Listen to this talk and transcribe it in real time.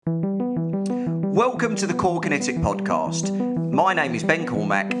Welcome to the Core Kinetic Podcast. My name is Ben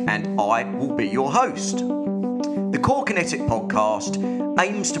Cormack and I will be your host. The Core Kinetic Podcast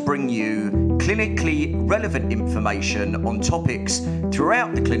aims to bring you clinically relevant information on topics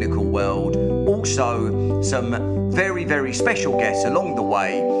throughout the clinical world, also some very, very special guests along the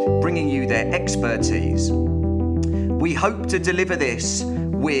way, bringing you their expertise. We hope to deliver this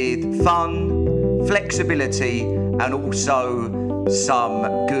with fun, flexibility, and also some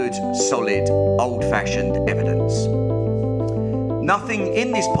good, solid, old-fashioned evidence. Nothing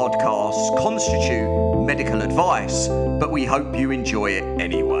in this podcast constitutes medical advice, but we hope you enjoy it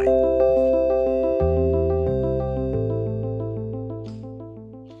anyway.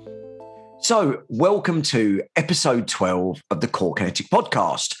 So, welcome to episode 12 of the Core Kinetic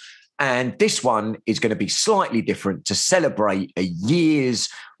Podcast. And this one is going to be slightly different to celebrate a year's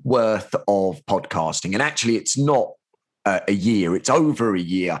worth of podcasting. And actually, it's not a year, it's over a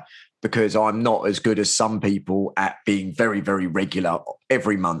year, because I'm not as good as some people at being very, very regular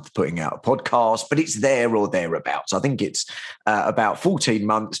every month putting out a podcast, but it's there or thereabouts. I think it's about 14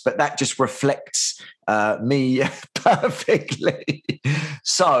 months, but that just reflects me perfectly.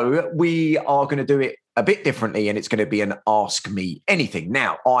 So we are going to do it a bit differently, and it's going to be an Ask Me Anything.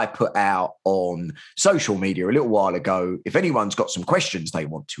 Now, I put out on social media a little while ago, if anyone's got some questions they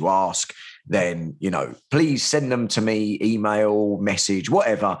want to ask, then, please send them to me, email, message,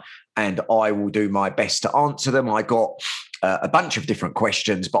 whatever, and I will do my best to answer them. I got a bunch of different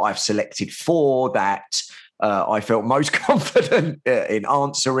questions, but I've selected 4 that I felt most confident in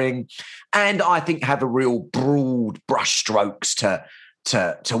answering, and I think have a real broad brushstrokes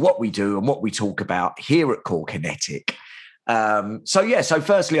to what we do and what we talk about here at Core Kinetic. So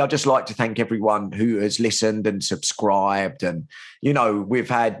firstly, I'd just like to thank everyone who has listened and subscribed. And, we've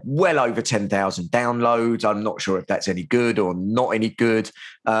had well over 10,000 downloads. I'm not sure if that's any good or not any good,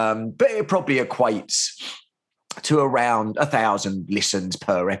 but it probably equates to around 1,000 listens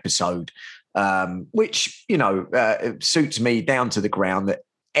per episode, which, suits me down to the ground that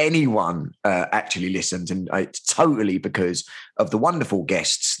anyone actually listens, and it's totally because of the wonderful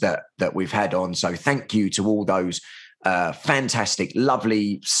guests that we've had on. So thank you to all those fantastic,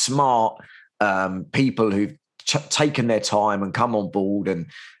 lovely, smart people who've taken their time and come on board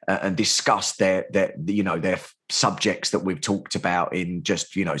and discussed their subjects that we've talked about in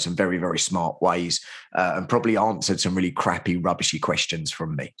just some very, very smart ways, and probably answered some really crappy, rubbishy questions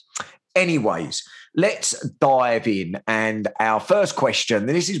from me. Anyways, let's dive in. And our first question, and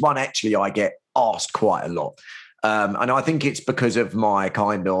this is one actually I get asked quite a lot, and I think it's because of my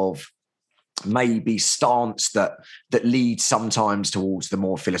kind of maybe stance that leads sometimes towards the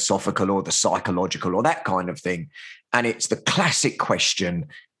more philosophical or the psychological or that kind of thing. And it's the classic question: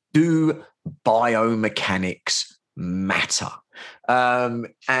 do biomechanics matter?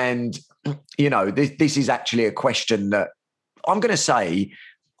 This is actually a question that I'm going to say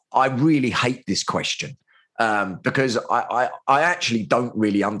I really hate this question, because I actually don't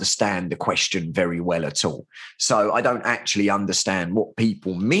really understand the question very well at all. So I don't actually understand what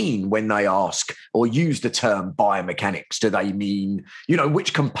people mean when they ask or use the term biomechanics. Do they mean,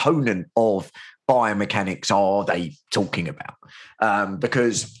 which component of biomechanics are they talking about?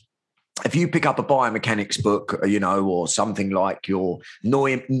 Because if you pick up a biomechanics book, or something like your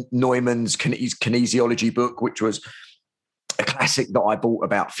Neumann's kinesiology book, which was a classic that I bought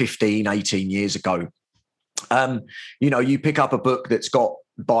about 15, 18 years ago, you pick up a book that's got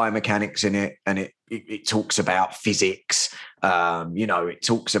biomechanics in it, and it talks about physics. It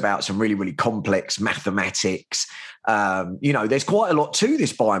talks about some really, really complex mathematics. There's quite a lot to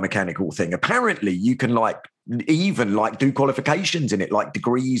this biomechanical thing. Apparently, you can even do qualifications in it, like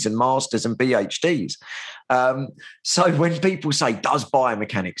degrees and masters and PhDs. So when people say, does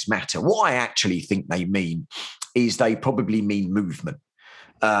biomechanics matter? What I actually think they mean is they probably mean movement.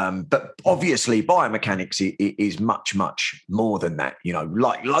 But obviously biomechanics is much, much more than that,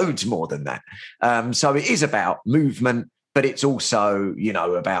 loads more than that. So it is about movement, but it's also,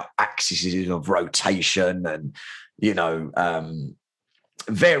 about axes of rotation and,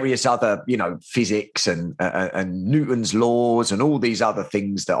 various other, physics and Newton's laws and all these other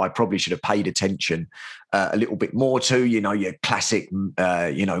things that I probably should have paid attention a little bit more to, your classic,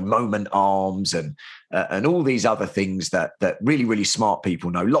 moment arms and all these other things that really, really smart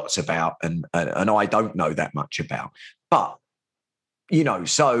people know lots about and I don't know that much about. But,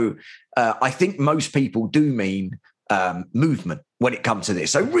 I think most people do mean movement when it comes to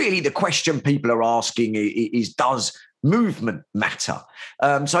this. So really the question people are asking is does movement matter?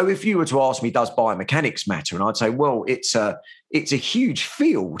 So if you were to ask me, does biomechanics matter? And I'd say, well, it's a huge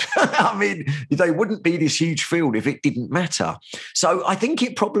field. I mean, they wouldn't be this huge field if it didn't matter. So I think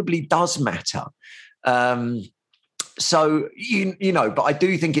it probably does matter. So, but I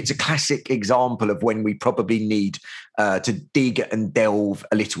do think it's a classic example of when we probably need to dig and delve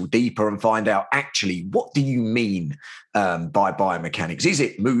a little deeper and find out, actually, what do you mean by biomechanics? Is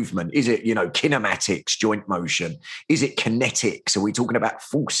it movement? Is it, kinematics, joint motion? Is it kinetics? Are we talking about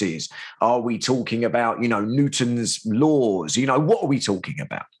forces? Are we talking about, Newton's laws? What are we talking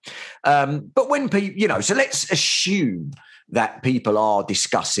about? But when people, so let's assume that people are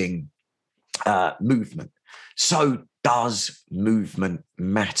discussing movement. So does movement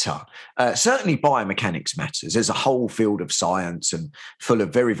matter? Certainly biomechanics matters. There's a whole field of science and full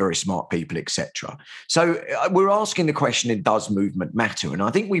of very, very smart people, etc. So we're asking the question, does movement matter? And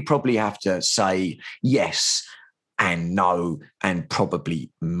I think we probably have to say yes and no and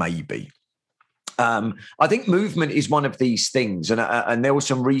probably maybe. I think movement is one of these things. And there was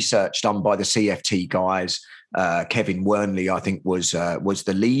some research done by the CFT guys. Kevin Wernley, I think, was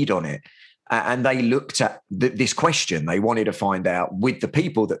the lead on it. And they looked at this question. They wanted to find out, with the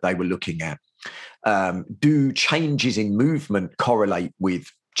people that they were looking at, do changes in movement correlate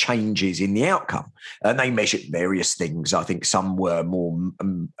with changes in the outcome? And they measured various things. I think some were more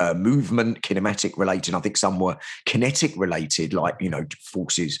movement, kinematic related. I think some were kinetic related, like,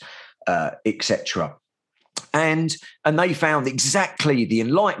 forces, etc. And they found exactly the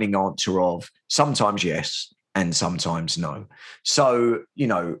enlightening answer of sometimes yes and sometimes no. So,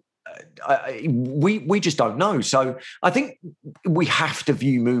 we just don't know. So I think we have to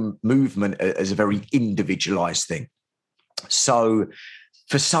view movement as a very individualized thing. So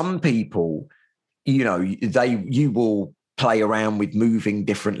for some people, you will play around with moving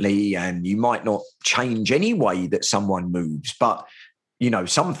differently, and you might not change any way that someone moves, but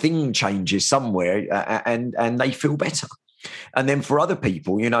something changes somewhere, and they feel better. And then for other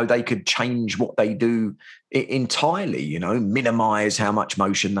people, they could change what they do entirely, minimize how much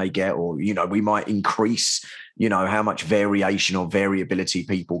motion they get, or, we might increase, how much variation or variability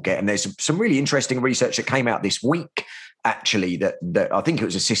people get. And there's some really interesting research that came out this week, actually, that I think it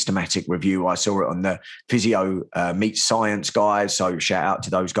was a systematic review. I saw it on the Physio Meets Science guys. So shout out to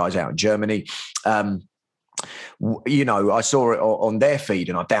those guys out in Germany. I saw it on their feed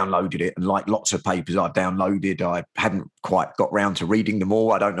and I downloaded it, and like lots of papers I've downloaded, I hadn't quite got round to reading them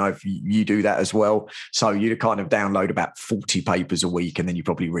all. I don't know if you do that as well. So you kind of download about 40 papers a week, and then you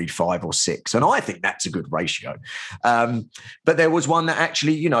probably read 5 or 6. And I think that's a good ratio. But there was one that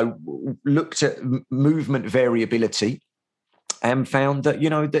actually, looked at movement variability and found that,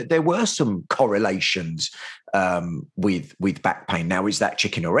 that there were some correlations with back pain. Now, is that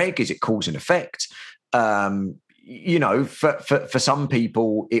chicken or egg? Is it cause and effect? For some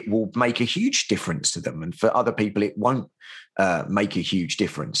people, it will make a huge difference to them, and for other people, it won't make a huge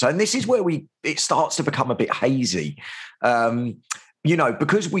difference. And this is where it starts to become a bit hazy,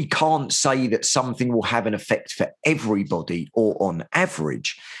 because we can't say that something will have an effect for everybody or on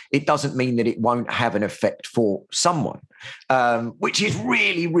average. It doesn't mean that it won't have an effect for someone, which is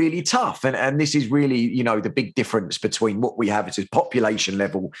really, really tough. And this is really, the big difference between what we have as population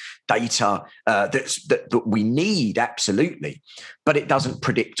level data that we need, absolutely, but it doesn't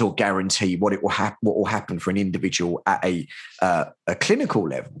predict or guarantee what will happen for an individual at a clinical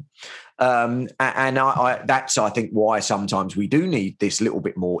level. That's, I think, why sometimes we do need this little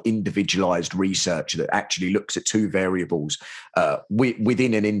bit more individualized research that actually looks at two variables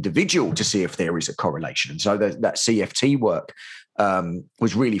within an individual to see if there is a correlation. So that CFT work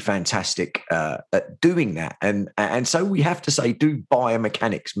was really fantastic at doing that. And so we have to say, do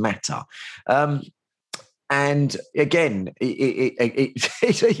biomechanics matter? And again,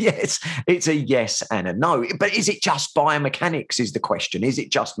 it's a yes. It's a yes and a no. But is it just biomechanics is the question? Is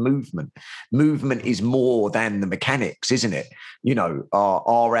it just movement? Movement is more than the mechanics, isn't it?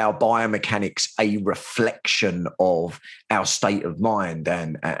 Are our biomechanics a reflection of our state of mind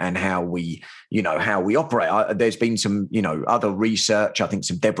and how we, how we operate? There's been some, other research, I think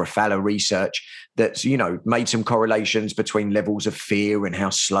some Deborah Fowler research that's, made some correlations between levels of fear and how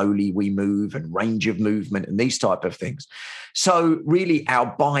slowly we move and range of movement and these type of things. So really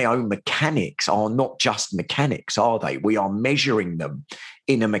our biomechanics are not just mechanics, are they? We are measuring them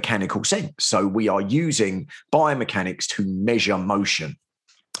in a mechanical sense. So we are using biomechanics to measure motion.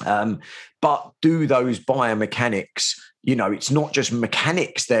 But do those biomechanics it's not just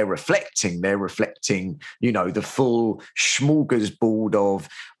mechanics they're reflecting, the full smorgasbord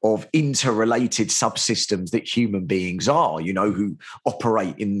of interrelated subsystems that human beings are, who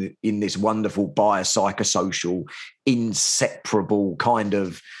operate in this wonderful biopsychosocial, inseparable kind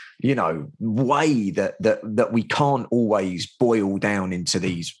of, way that we can't always boil down into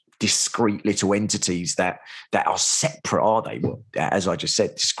these discrete little entities that are separate, are they? Well, as I just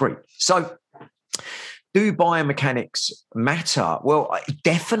said, discrete. So do biomechanics matter? Well,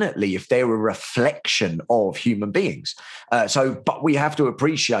 definitely if they're a reflection of human beings. But we have to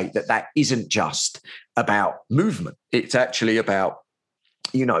appreciate that isn't just about movement. It's actually about,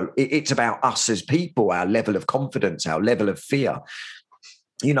 it's about us as people, our level of confidence, our level of fear,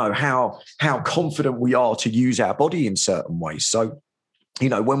 how confident we are to use our body in certain ways. So,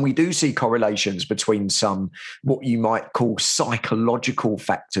 when we do see correlations between some what you might call psychological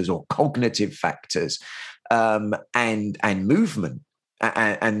factors or cognitive factors and movement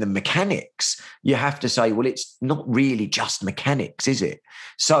and the mechanics, you have to say, well, it's not really just mechanics, is it?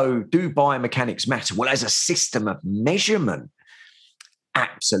 So do biomechanics matter? Well, as a system of measurement,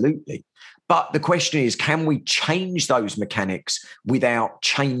 absolutely. But the question is, can we change those mechanics without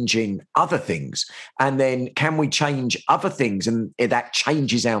changing other things? And then can we change other things and that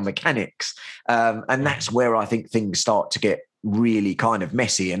changes our mechanics? And that's where I think things start to get really kind of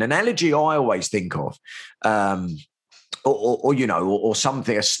messy. An analogy I always think of, or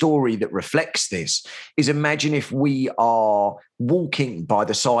something, a story that reflects this is, imagine if we are walking by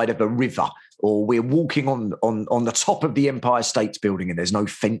the side of a river, or we're walking on the top of the Empire State Building and there's no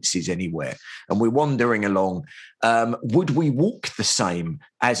fences anywhere, and we're wandering along. Would we walk the same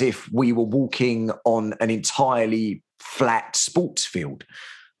as if we were walking on an entirely flat sports field?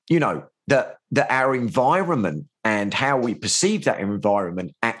 That our environment and how we perceive that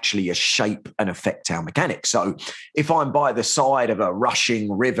environment actually shape and affect our mechanics. So if I'm by the side of a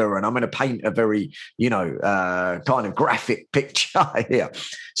rushing river and I'm going to paint a very, kind of graphic picture here.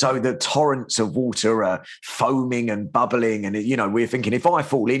 So the torrents of water are foaming and bubbling. And, we're thinking, if I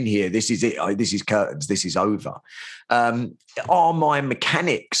fall in here, this is it. This is curtains. This is over. Are my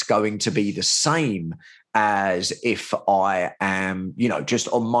mechanics going to be the same as if I am, just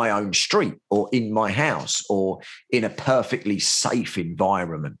on my own street or in my house or in a perfectly safe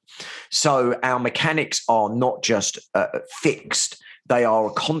environment? So our mechanics are not just fixed. They are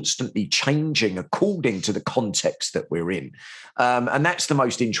constantly changing according to the context that we're in. And that's the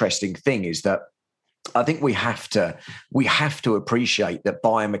most interesting thing, is that I think we have to appreciate that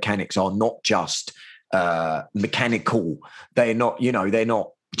biomechanics are not just mechanical. They're not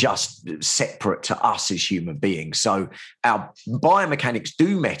just separate to us as human beings. So our biomechanics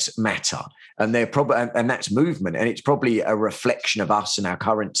do matter, and they're probably, and that's movement, and it's probably a reflection of us and our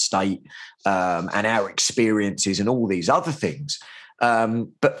current state and our experiences and all these other things.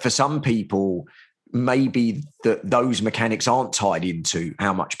 But for some people, maybe those mechanics aren't tied into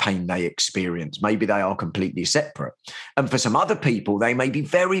how much pain they experience. Maybe they are completely separate. And for some other people, they may be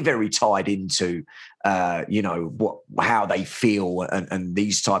very, very tied into, how they feel and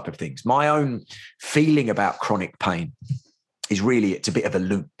these type of things. My own feeling about chronic pain is really, it's a bit of a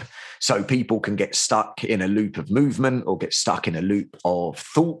loop. So people can get stuck in a loop of movement, or get stuck in a loop of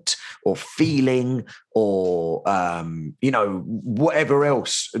thought or feeling, or, whatever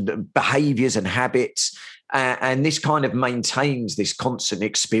else, behaviors and habits. And this kind of maintains this constant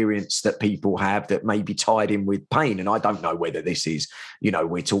experience that people have that may be tied in with pain. And I don't know whether this is,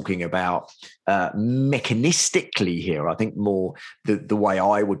 we're talking about mechanistically here. I think more the way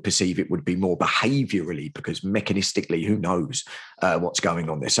I would perceive it would be more behaviorally, because mechanistically, who knows what's going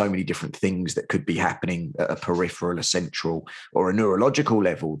on? There's so many different things that could be happening at a peripheral, a central, or a neurological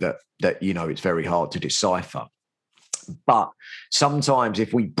level that it's very hard to decipher. But sometimes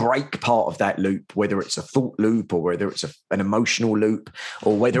if we break part of that loop, whether it's a thought loop, or whether it's an emotional loop,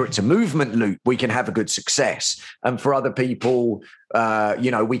 or whether it's a movement loop, we can have a good success. And for other people,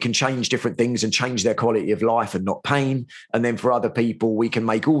 we can change different things and change their quality of life and not pain. And then for other people, we can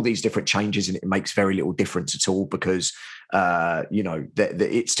make all these different changes and it makes very little difference at all, because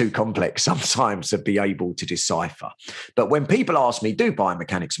it's too complex sometimes to be able to decipher. But when people ask me, do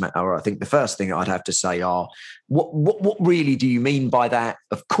biomechanics matter? I think the first thing I'd have to say are, what really do you mean by that?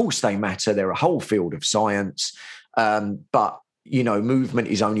 Of course they matter. They're a whole field of science. But movement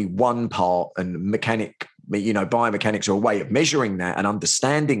is only one part, and biomechanics are a way of measuring that and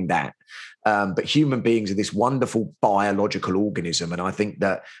understanding that. But human beings are this wonderful biological organism. And I think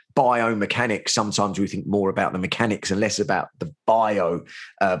that biomechanics, sometimes we think more about the mechanics and less about the bio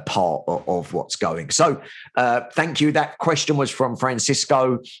part of what's going. So thank you. That question was from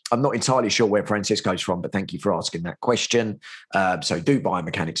Francisco. I'm not entirely sure where Francisco's from, but thank you for asking that question. So do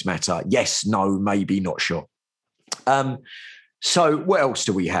biomechanics matter? Yes, no, maybe, not sure. So what else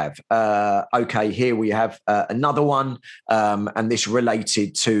do we have? Okay, here we have another one, and this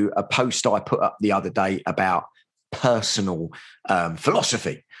related to a post I put up the other day about personal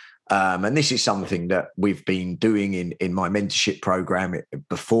philosophy. And this is something that we've been doing in my mentorship program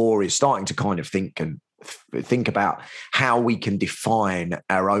before, is starting to kind of think about how we can define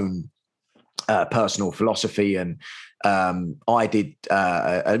our own personal philosophy. And I did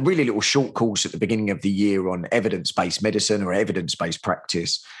a really little short course at the beginning of the year on evidence-based medicine or evidence-based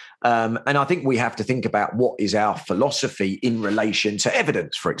practice. And I think we have to think about what is our philosophy in relation to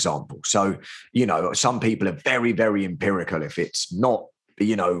evidence, for example. So, some people are very, very empirical. If it's not,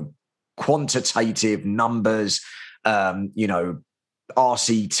 quantitative numbers,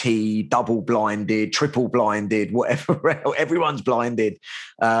 RCT, double-blinded, triple-blinded, whatever. Everyone's blinded.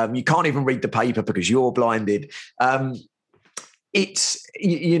 You can't even read the paper because you're blinded. It's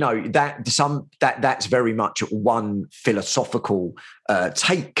that's very much one philosophical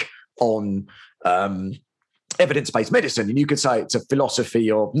take on evidence-based medicine, and you could say it's a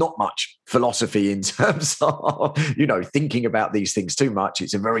philosophy of not much philosophy in terms of thinking about these things too much.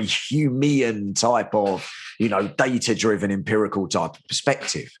 It's a very Humean type of data-driven empirical type of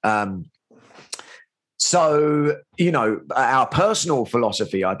perspective. So our personal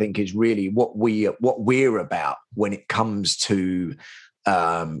philosophy, I think, is really what we're about when it comes to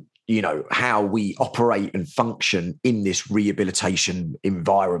how we operate and function in this rehabilitation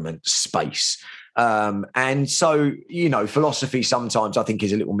environment space. And so, philosophy sometimes I think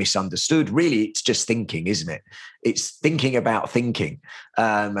is a little misunderstood. Really, it's just thinking, isn't it? It's thinking about thinking,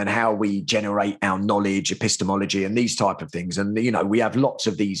 and how we generate our knowledge, epistemology, and these type of things. And, we have lots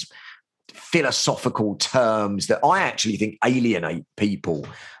of these philosophical terms that I actually think alienate people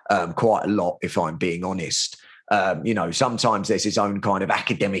quite a lot, if I'm being honest. Sometimes there's his own kind of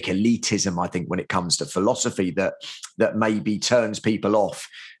academic elitism, I think, when it comes to philosophy that maybe turns people off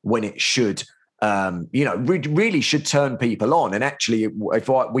when it should, really should turn people on. And actually, if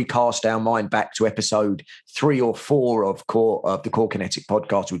we cast our mind back to episode 3 or 4 of the Core Kinetic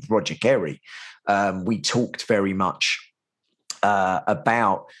podcast with Roger Carey, we talked very much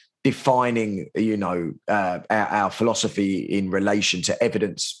about defining, our philosophy in relation to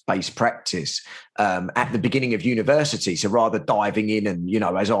evidence-based practice at the beginning of university. So rather diving in and,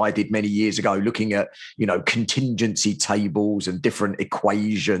 as I did many years ago, looking at, contingency tables and different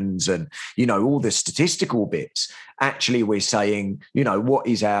equations and, all the statistical bits, actually we're saying, what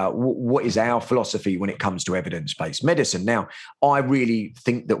is our philosophy when it comes to evidence-based medicine? Now, I really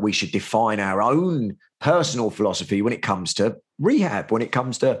think that we should define our own personal philosophy when it comes to rehab, when it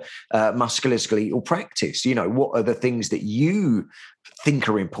comes to musculoskeletal practice. What are the things that you think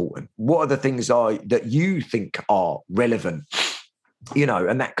are important? What are the things that you think are relevant?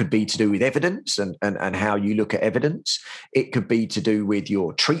 And that could be to do with evidence and how you look at evidence. It could be to do with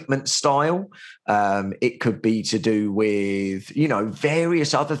your treatment style. It could be to do with,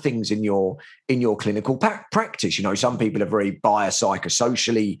 various other things in your clinical practice. Some people are very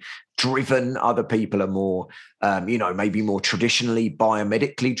biopsychosocially driven. Other people are more, maybe more traditionally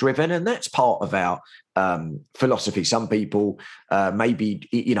biomedically driven. And that's part of our philosophy. Some people may be,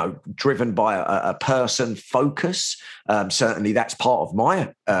 driven by a person focus. Certainly that's part of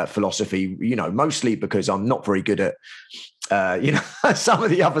my philosophy, mostly because I'm not very good at, some of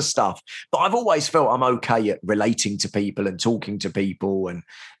the other stuff. But I've always felt I'm okay at relating to people and talking to people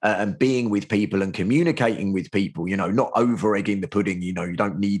and being with people and communicating with people, not over egging the pudding. You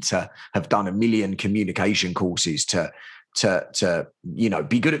don't need to have done a million communication courses to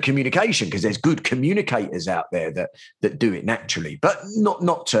be good at communication, because there's good communicators out there that do it naturally. But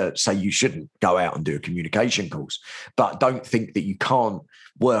not to say you shouldn't go out and do a communication course, but don't think that you can't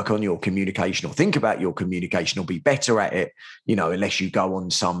work on your communication or think about your communication or be better at it, unless you go on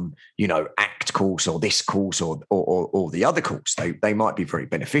some, ACT course or this course or the other course. They might be very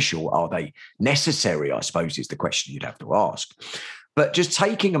beneficial. Are they necessary, I suppose, is the question you'd have to ask. But just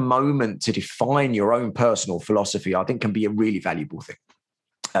taking a moment to define your own personal philosophy, I think, can be a really valuable thing,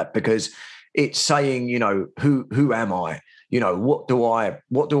 because it's saying, who am I? What do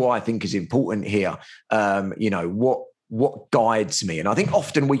I think is important here? what guides me. And I think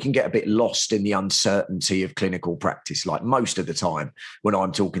often we can get a bit lost in the uncertainty of clinical practice. Like most of the time when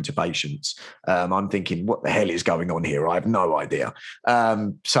I'm talking to patients, I'm thinking, what the hell is going on here? I have no idea.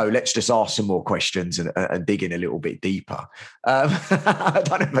 So let's just ask some more questions and dig in a little bit deeper. I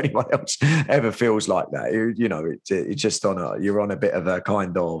don't know if anyone else ever feels like that. It's just you're on a bit of a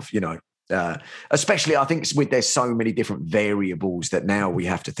kind of, especially I think there's so many different variables that now we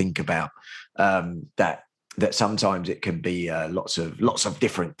have to think about, that sometimes it can be lots of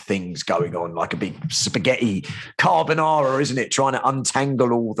different things going on, like a big spaghetti carbonara, isn't it? Trying to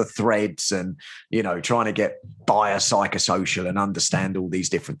untangle all the threads and, trying to get biopsychosocial and understand all these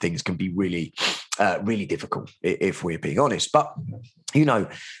different things can be really, really difficult if we're being honest. But,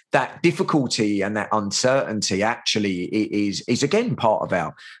 that difficulty and that uncertainty actually is again part of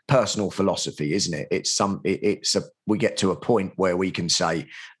our personal philosophy, isn't it? We get to a point where we can say,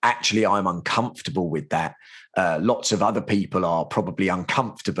 actually, I'm uncomfortable with that. Lots of other people are probably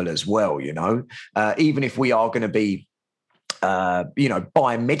uncomfortable as well, even if we are going to be,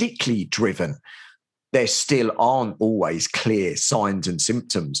 biomedically driven, there still aren't always clear signs and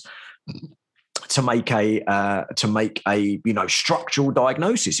symptoms to make a structural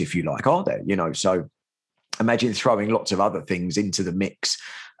diagnosis, if you like, are there? So imagine throwing lots of other things into the mix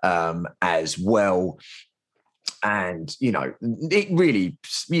as well. And, it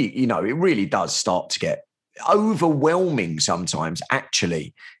really does start to get overwhelming sometimes,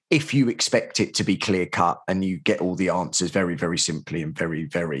 actually, if you expect it to be clear cut and you get all the answers very, very simply and very,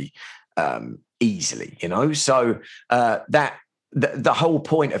 very easily, So the whole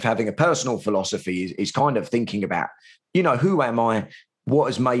point of having a personal philosophy is kind of thinking about, who am I? What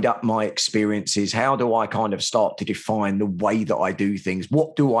has made up my experiences? How do I kind of start to define the way that I do things?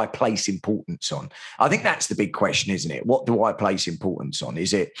 What do I place importance on? I think that's the big question, isn't it? What do I place importance on?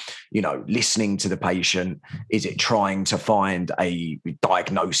 Is it, listening to the patient? Is it trying to find a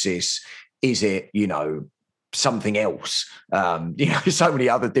diagnosis? Is it, something else? So many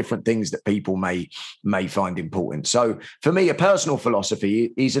other different things that people may find important. So for me, a personal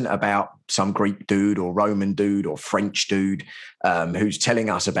philosophy isn't about some Greek dude or Roman dude or French dude who's telling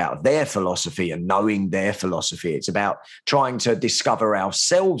us about their philosophy and knowing their philosophy. It's about trying to discover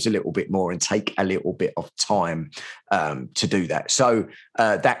ourselves a little bit more and take a little bit of time to do that. So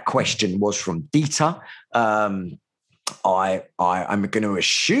that question was from Dieter. I'm going to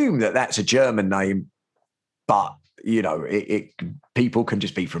assume that that's a German name. But, people can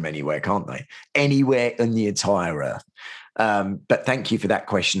just be from anywhere, can't they? Anywhere in the entire earth. But thank you for that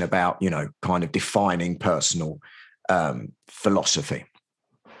question about, kind of defining personal philosophy.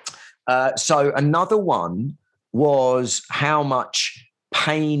 So another one was, how much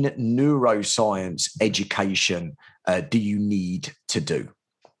pain neuroscience education do you need to do?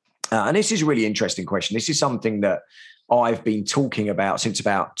 And this is a really interesting question. This is something that I've been talking about since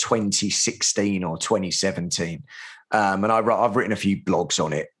about 2016 or 2017. And I've written a few blogs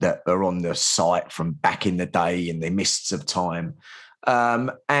on it that are on the site from back in the day in the mists of time.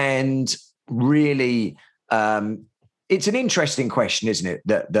 And really, it's an interesting question, isn't it?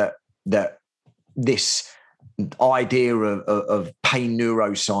 That this idea of pain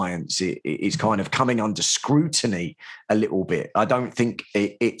neuroscience is kind of coming under scrutiny a little bit. I don't think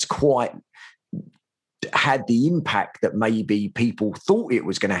it's quite had the impact that maybe people thought it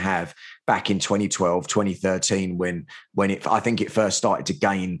was going to have back in 2012, 2013, when I think it first started to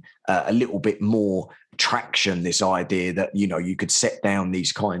gain a little bit more traction, this idea that, you could set down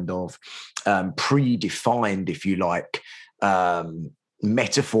these kind of predefined, if you like,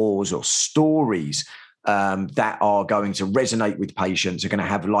 metaphors or stories that are going to resonate with patients, are going to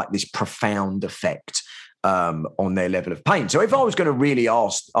have like this profound effect on their level of pain. So if I was going to really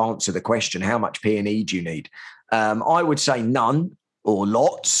answer the question, how much P&E do you need? I would say none or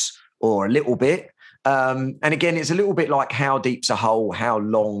lots or a little bit. And again, it's a little bit like how deep's a hole, how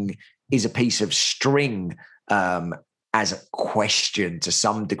long is a piece of string as a question to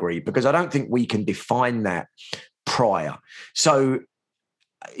some degree, because I don't think we can define that prior. So,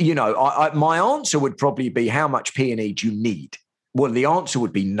 my answer would probably be, how much P&E do you need? Well, the answer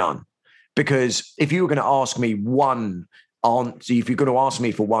would be none. Because if you were going to ask me one answer, if you're going to ask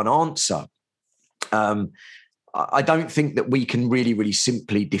me for one answer, I don't think that we can really, really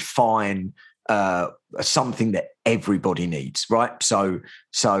simply define something that everybody needs, right? So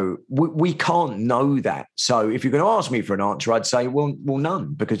we can't know that. So if you're going to ask me for an answer, I'd say, well,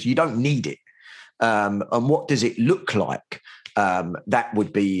 none, because you don't need it. And what does it look like? That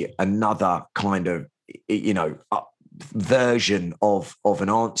would be another kind of, version of an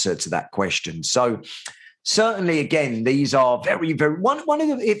answer to that question. So certainly, again, these are very, very one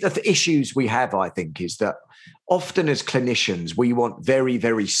of the issues we have, I think, is that often as clinicians, we want very,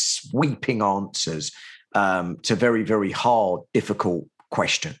 very sweeping answers to very, very hard, difficult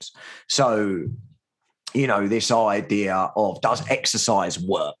questions. So, this idea of, does exercise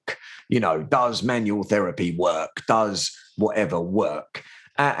work? Does manual therapy work? Does whatever work?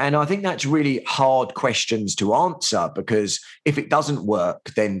 And I think that's really hard questions to answer, because if it doesn't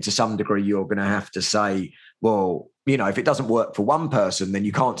work, then to some degree you're going to have to say, well, if it doesn't work for one person, then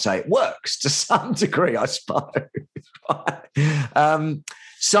you can't say it works to some degree, I suppose.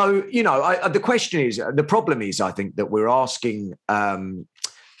 So, the question is, the problem is, I think that we're asking,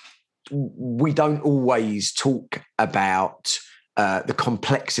 we don't always talk about the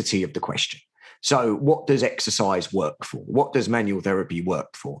complexity of the question. So what does exercise work for? What does manual therapy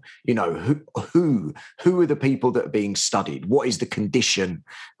work for? Who are the people that are being studied? What is the condition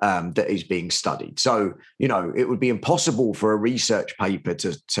that is being studied? So, it would be impossible for a research paper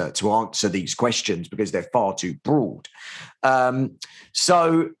to answer these questions because they're far too broad.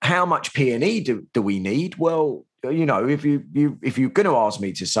 So how much P&E do we need? Well, if you're going to ask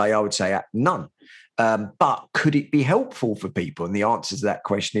me to say, I would say none. But could it be helpful for people? And the answer to that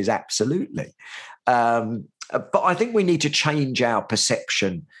question is absolutely. But I think we need to change our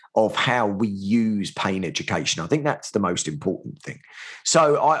perception of how we use pain education. I think that's the most important thing.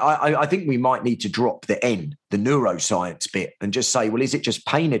 So I think we might need to drop the neuroscience bit, and just say, well, is it just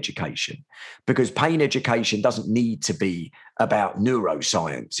pain education? Because pain education doesn't need to be about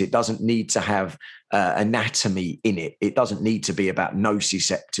neuroscience. It doesn't need to have anatomy in it. It doesn't need to be about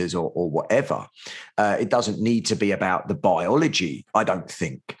nociceptors or whatever. It doesn't need to be about the biology, I don't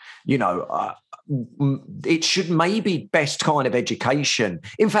think. It should maybe best kind of education.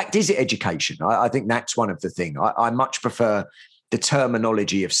 In fact, is it education? I think that's one of the things. I much prefer the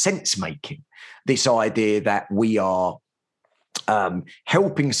terminology of sense making, this idea that we are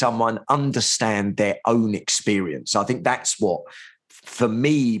helping someone understand their own experience. I think that's what, for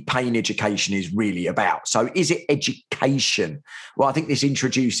me, pain education is really about. So is it education? Well, I think this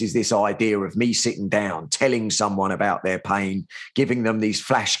introduces this idea of me sitting down, telling someone about their pain, giving them these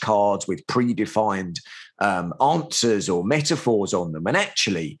flashcards with predefined answers or metaphors on them. And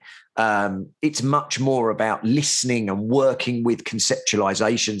actually, it's much more about listening and working with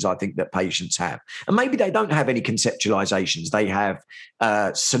conceptualizations, I think, that patients have. And maybe they don't have any conceptualizations. They have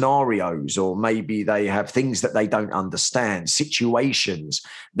scenarios, or maybe they have things that they don't understand, situations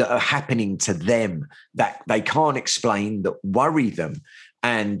that are happening to them that they can't explain, that worry them.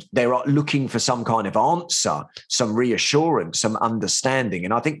 And they're looking for some kind of answer, some reassurance, some understanding.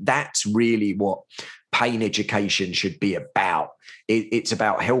 And I think that's really what pain education should be about. It's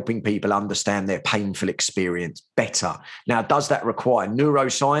about helping people understand their painful experience better. Now, does that require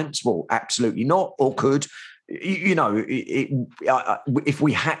neuroscience? Well, absolutely not. Or could, if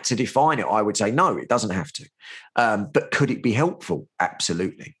we had to define it, I would say no, it doesn't have to. But could it be helpful?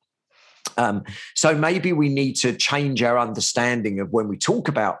 Absolutely. So maybe we need to change our understanding of when we talk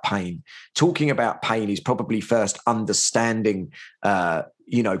about pain. Talking about pain is probably first understanding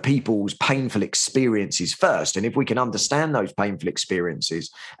people's painful experiences first. And if we can understand those painful experiences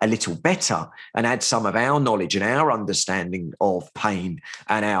a little better and add some of our knowledge and our understanding of pain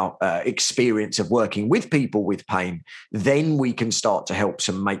and our experience of working with people with pain, then we can start to help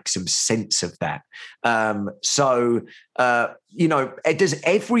make some sense of that. Does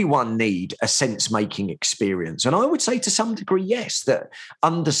everyone need a sense-making experience? And I would say to some degree, yes, that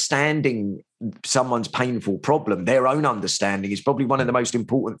understanding someone's painful problem, their own understanding, is probably one of the most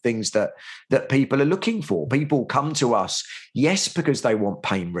important things that people are looking for. People come to us, yes, because they want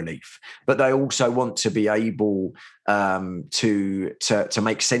pain relief, but they also want to be able to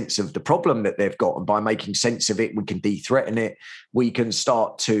make sense of the problem that they've got. And by making sense of it, we can de-threaten it. We can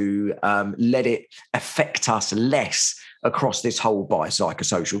start to let it affect us less across this whole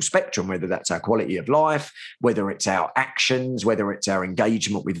biopsychosocial spectrum, whether that's our quality of life, whether it's our actions, whether it's our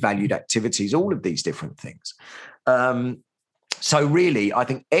engagement with valued activities, all of these different things. So really, I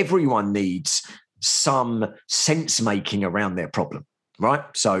think everyone needs some sense-making around their problem, right?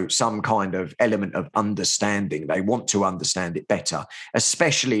 So some kind of element of understanding. They want to understand it better,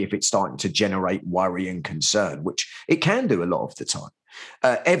 especially if it's starting to generate worry and concern, which it can do a lot of the time.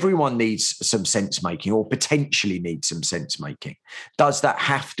 Everyone needs some sense making, or potentially needs some sense making. Does that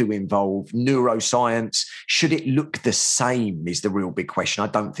have to involve neuroscience? Should it look the same is the real big question. I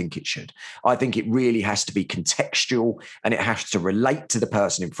don't think it should. I think it really has to be contextual, and it has to relate to the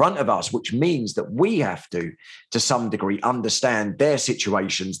person in front of us, which means that we have to some degree, understand their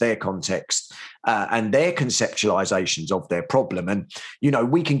situations, their context, and their conceptualizations of their problem. And,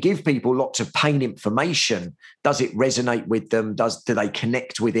 we can give people lots of pain information. Does it resonate with them? Do they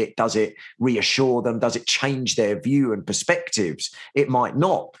connect with it? Does it reassure them? Does it change their view and perspectives? It might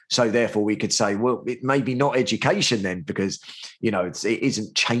not. So therefore we could say, well, it may be not education then, because, it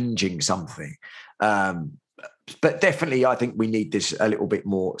isn't changing something. But definitely, I think we need this a little bit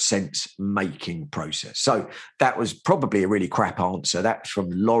more sense-making process. So that was probably a really crap answer. That's from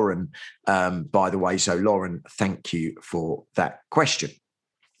Lauren, by the way. So Lauren, thank you for that question.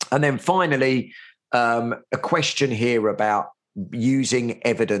 And then finally, a question here about using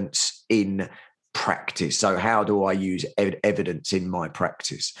evidence in practice. So how do I use evidence in my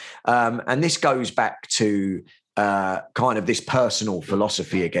practice? And this goes back to kind of this personal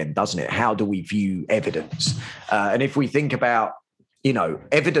philosophy again, doesn't it? How do we view evidence? And if we think about,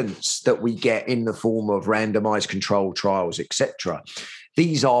 evidence that we get in the form of randomized controlled trials, etc.,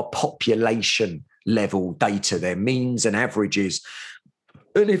 these are population level data. They're means and averages.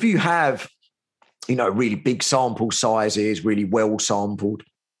 And if you have, really big sample sizes, really well sampled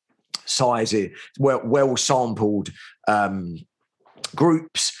sizes, well sampled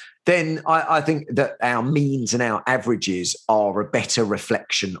groups, then I think that our means and our averages are a better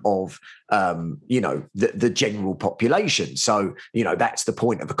reflection of, the general population. So, that's the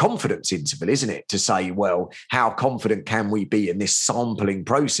point of a confidence interval, isn't it? To say, well, how confident can we be in this sampling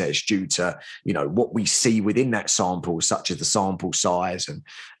process due to, what we see within that sample, such as the sample size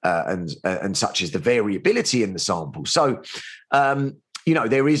and such as the variability in the sample. So,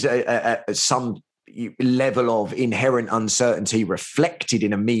 there is some level of inherent uncertainty reflected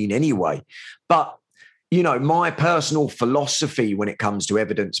in a mean anyway. But, my personal philosophy when it comes to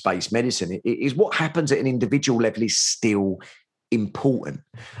evidence-based medicine is what happens at an individual level is still important.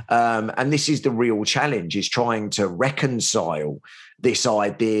 And this is the real challenge, is trying to reconcile this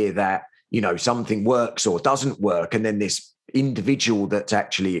idea that, something works or doesn't work, and then this individual that's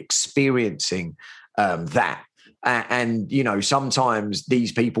actually experiencing that. And, sometimes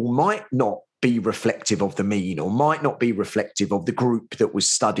these people might not be reflective of the mean, or might not be reflective of the group that was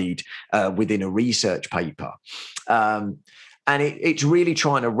studied within a research paper. And it's really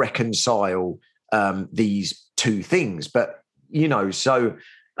trying to reconcile these two things. But,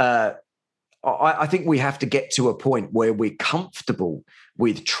 I think we have to get to a point where we're comfortable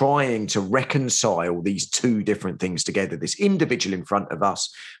with trying to reconcile these two different things together, this individual in front of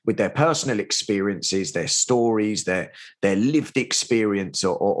us with their personal experiences, their stories, their lived experience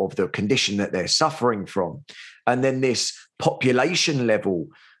of the condition that they're suffering from. And then this population level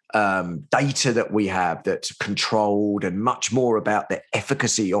data that we have that's controlled and much more about the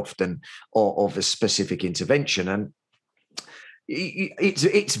efficacy often of a specific intervention. And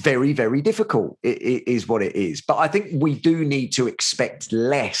it's very, very difficult. It is what it is. But I think we do need to expect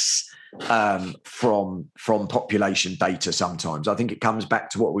less from population data sometimes. I think it comes back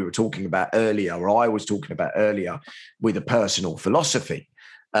to what we were talking about earlier, or I was talking about earlier, with a personal philosophy,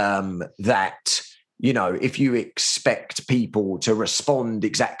 that, if you expect people to respond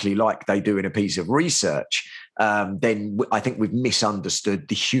exactly like they do in a piece of research, then I think we've misunderstood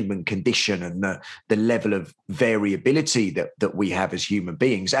the human condition and the level of variability that we have as human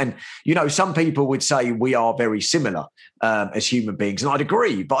beings. And, some people would say we are very similar as human beings, and I'd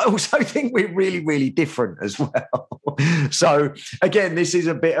agree, but I also think we're really, really different as well. So again, this is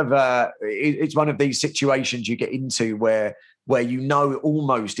a bit of it's one of these situations you get into where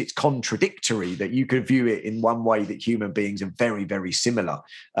almost it's contradictory, that you could view it in one way that human beings are very, very similar.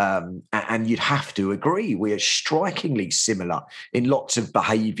 And you'd have to agree, we are strikingly similar in lots of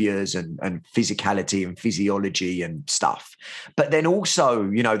behaviors and physicality and physiology and stuff. But then also,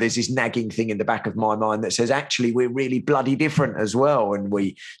 there's this nagging thing in the back of my mind that says, actually, we're really bloody different as well. And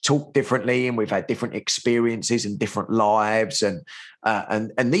we talk differently, and we've had different experiences and different lives and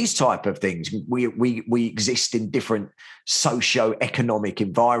these type of things. We exist in different socio-economic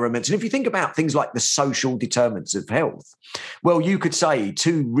environments. And if you think about things like the social determinants of health, well, you could say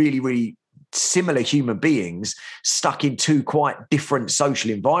two really, really similar human beings stuck in two quite different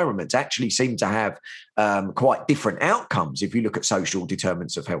social environments actually seem to have quite different outcomes. If you look at social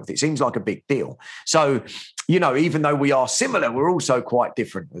determinants of health, it seems like a big deal. So, even though we are similar, we're also quite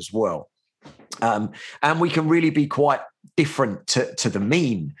different as well. And we can really be quite different to the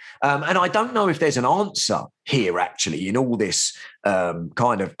mean. And I don't know if there's an answer here, actually, in all this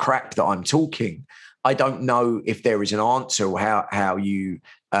kind of crap that I'm talking. I don't know if there is an answer, or how you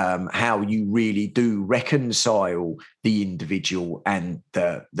really do reconcile the individual and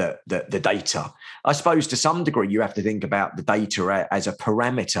the data. I suppose to some degree you have to think about the data as a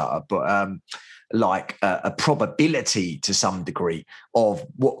parameter, but like a probability to some degree of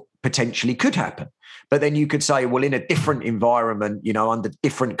what potentially could happen. But then you could say, well, in a different environment, under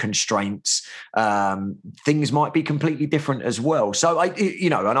different constraints, things might be completely different as well. So and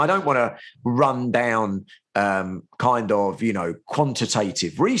I don't want to run down kind of,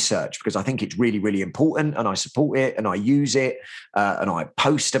 quantitative research, because I think it's really, really important, and I support it and I use it and I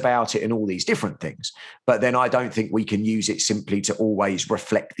post about it and all these different things. But then I don't think we can use it simply to always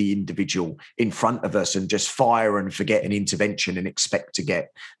reflect the individual in front of us and just fire and forget an intervention and expect to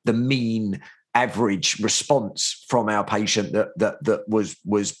get the mean average response from our patient that was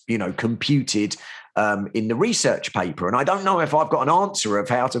computed in the research paper. And I don't know if I've got an answer of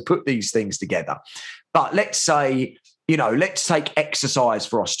how to put these things together. But let's say, let's take exercise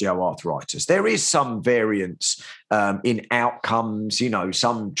for osteoarthritis. There is some variance in outcomes.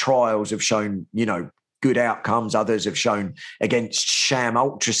 Some trials have shown, good outcomes. Others have shown against sham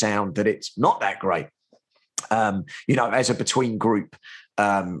ultrasound that it's not that great, as a between group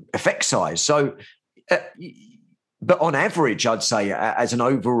effect size. So, but on average, I'd say as an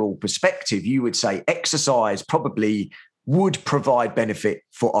overall perspective, you would say exercise probably would provide benefit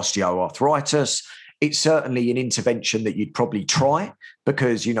for osteoarthritis. It's certainly an intervention that you'd probably try,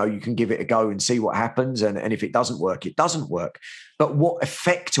 because, you can give it a go and see what happens. And if it doesn't work, it doesn't work. But what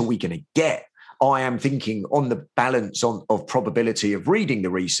effect are we going to get? I am thinking on the balance of probability of reading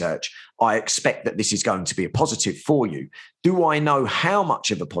the research, I expect that this is going to be a positive for you. Do I know how much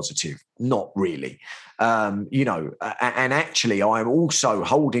of a positive? Not really. And actually, I'm also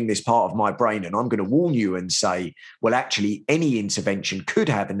holding this part of my brain, and I'm going to warn you and say, well, actually, any intervention could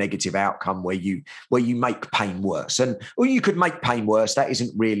have a negative outcome where you make pain worse. Or you could make pain worse. That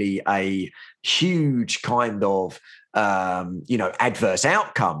isn't really a huge kind of adverse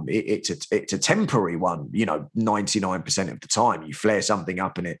outcome. It's a temporary one. 99% of the time you flare something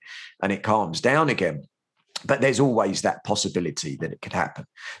up and it calms down again. But there's always that possibility that it could happen.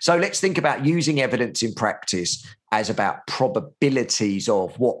 So let's think about using evidence in practice as about probabilities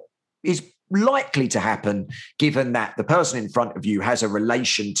of what is likely to happen, given that the person in front of you has a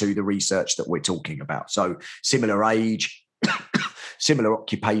relation to the research that we're talking about. So similar age, similar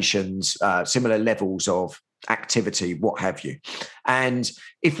occupations, similar levels of activity, what have you. And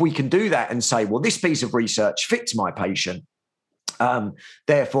if we can do that and say, well, this piece of research fits my patient,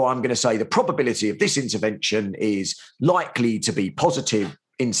 therefore I'm going to say the probability of this intervention is likely to be positive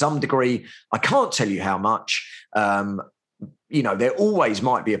in some degree. I can't tell you how much. There always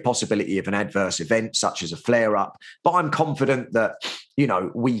might be a possibility of an adverse event, such as a flare-up, but I'm confident that,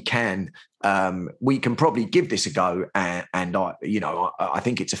 we can probably give this a go. And I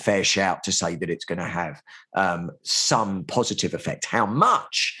think it's a fair shout to say that it's going to have some positive effect. How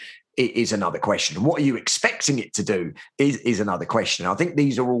much is another question. What are you expecting it to do is another question. I think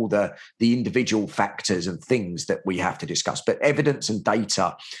these are all the individual factors and things that we have to discuss. But evidence and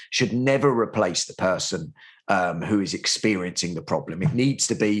data should never replace the person who is experiencing the problem. It needs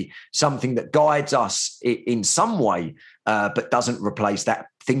to be something that guides us in some way, but doesn't replace that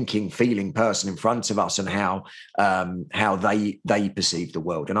thinking, feeling person in front of us and how they perceive the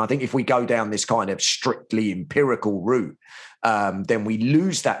world. And I think if we go down this kind of strictly empirical route, then we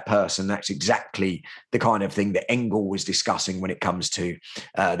lose that person. That's exactly the kind of thing that Engel was discussing when it comes to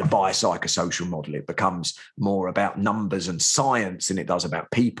the biopsychosocial model. It becomes more about numbers and science than it does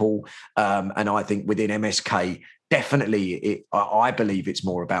about people. And I think within MSK, definitely, I believe it's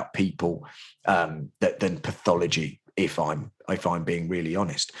more about people than pathology. If I'm being really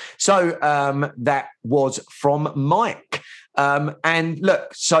honest. So that was from Mike. And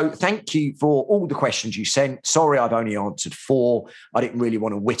look, so thank you for all the questions you sent. Sorry, I've only answered 4. I didn't really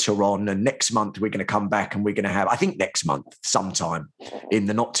want to witter on. And next month, we're going to come back and we're going to have, I think next month, sometime in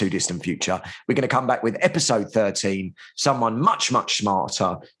the not too distant future, we're going to come back with episode 13, someone much, much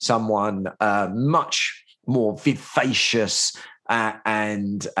smarter, someone much more vivacious,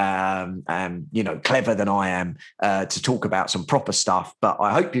 and clever than I am to talk about some proper stuff. But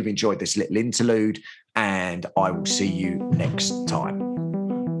I hope you've enjoyed this little interlude, and I will see you next time.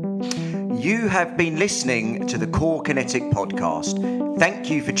 You have been listening to the Core Kinetic podcast. Thank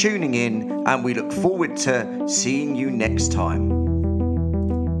you for tuning in, and we look forward to seeing you next time.